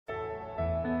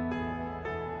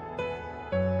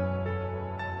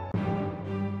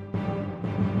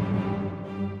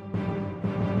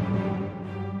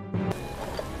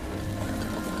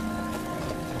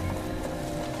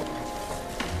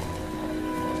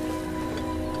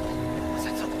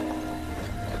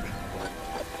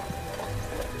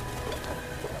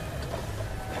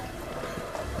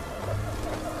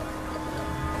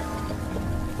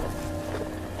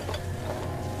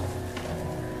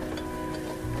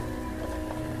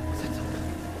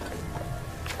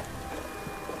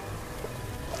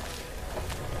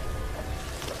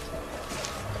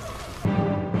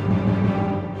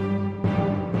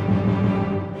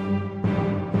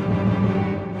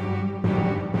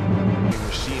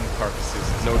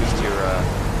carcasses. Noticed your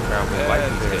traveling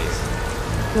license days.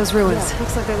 Those ruins. Yeah,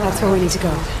 looks like they That's where we need to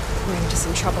go. We're into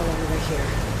some trouble on the way here.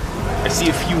 I see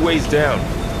a few ways down.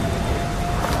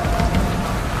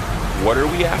 What are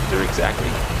we after exactly?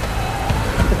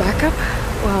 The backup?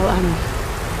 Well,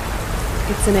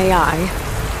 it's an AI.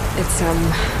 It's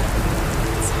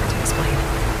hard to explain.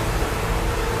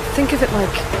 Think of it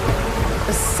like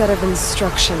a set of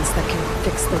instructions that can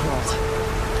fix the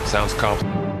world. Sounds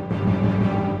complicated.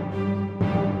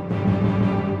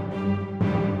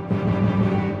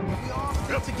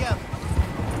 Get together.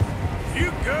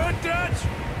 You good, Dutch?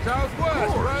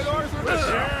 Southwest, right, Arthur?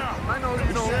 Yeah. I know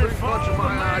you don't bring much of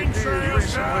my ideas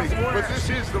recently, but this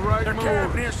is the right They're move.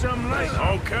 camping near some lake.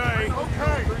 Okay.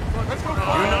 Okay, let's go You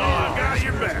find know I got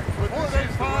your back. Before they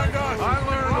find us, I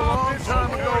learned a long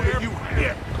time ago that you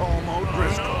hit Colm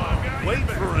O'Driscoll. Wait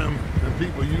for him. The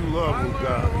people you love will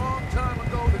die. A long time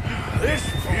ago that you This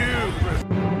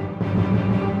feud.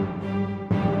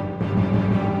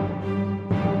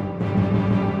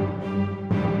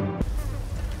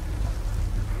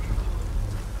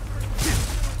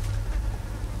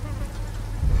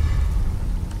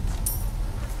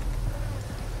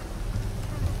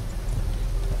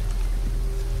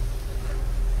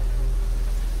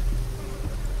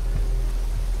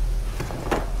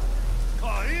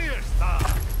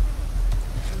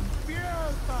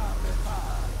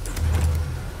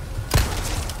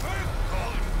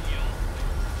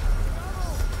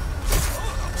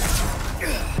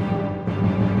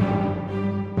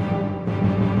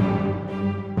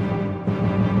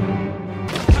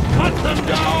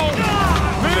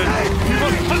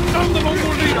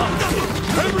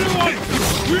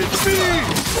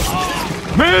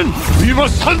 Men, we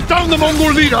must hunt down the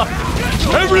Mongol leader!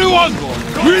 Everyone,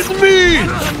 with me!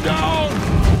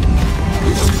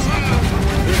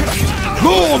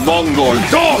 Go, Mongol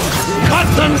dogs! Cut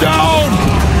them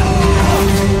down!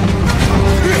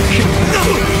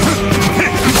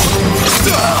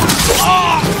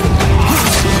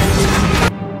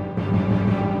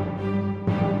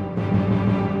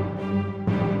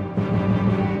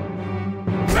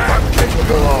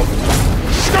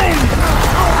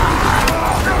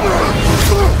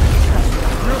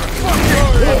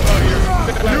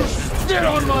 Get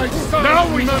on my side!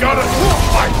 Now we gotta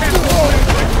fight!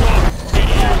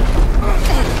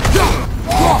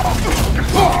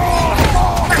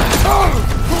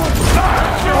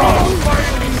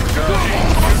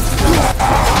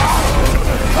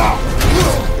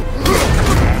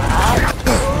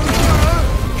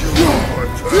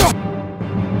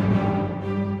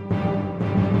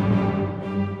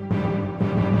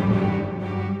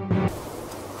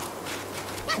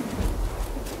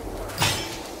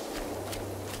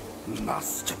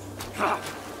 Must.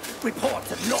 Report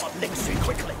to Lord Lingsu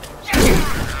quickly.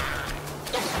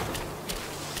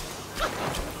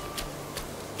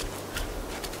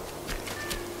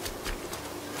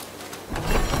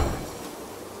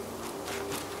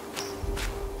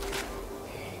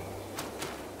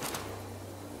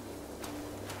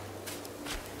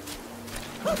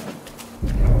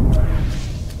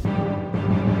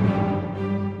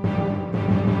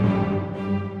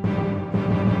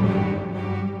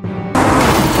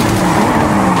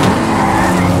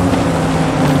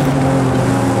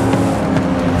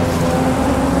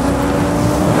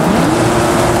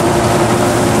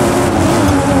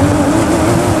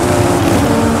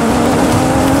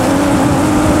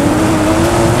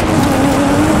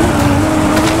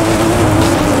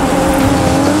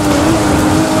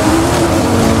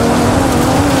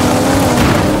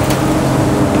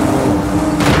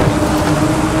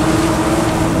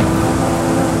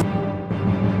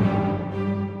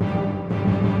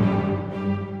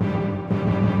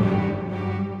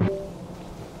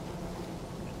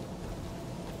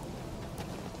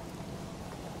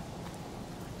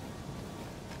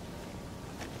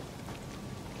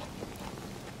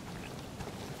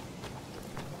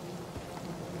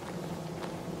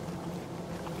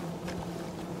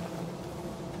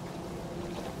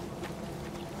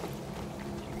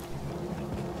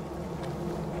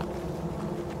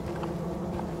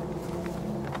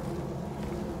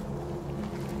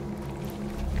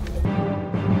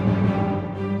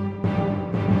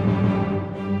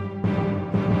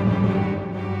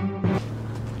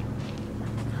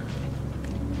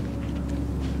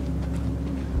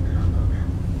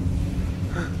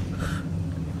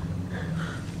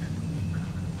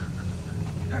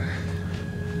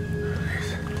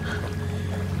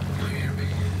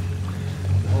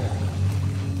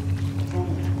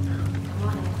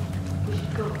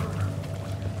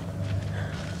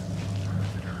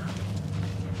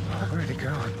 Where'd he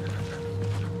go?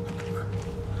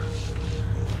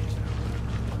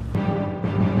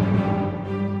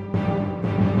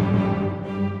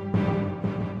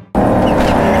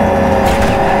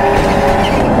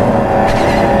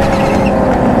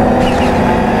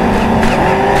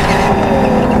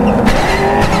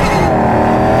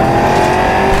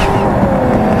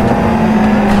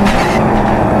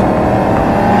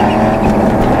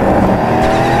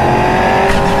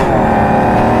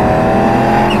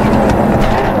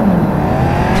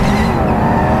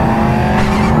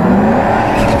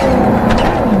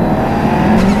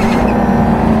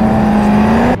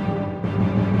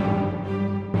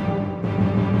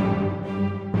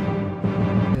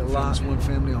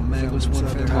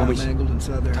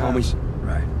 inside their Tommy's. house.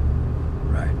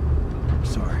 Right.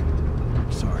 Sorry.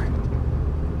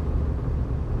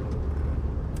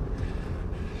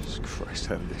 Christ,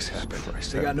 how did this happen?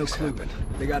 They got no clue.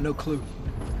 They got no clue.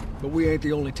 But we ain't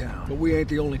the only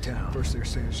town. First they're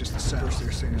saying it's just the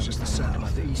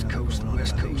south. The east coast,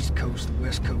 the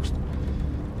west coast.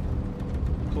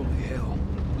 Holy hell.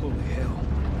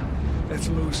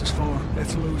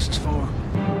 That's Lewis's farm.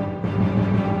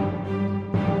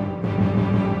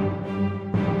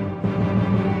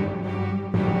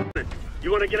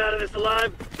 You want to get out of this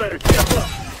alive? Better step up.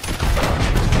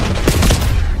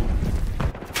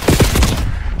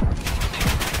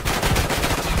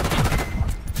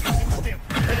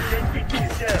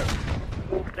 HVT is down.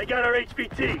 They got our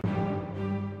HVT.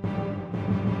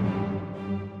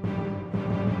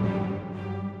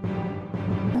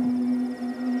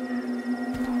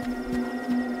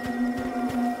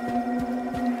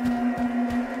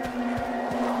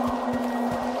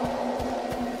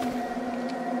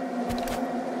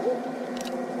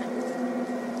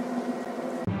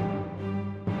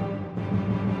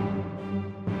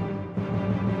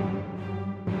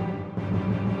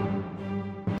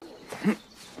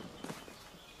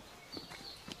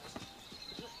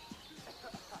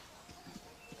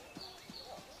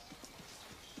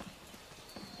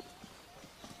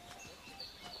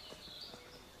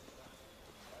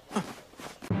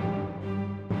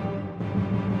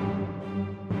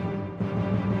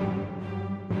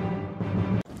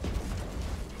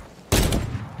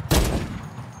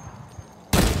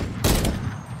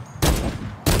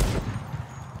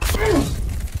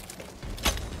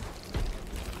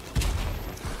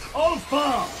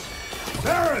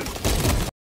 Baron!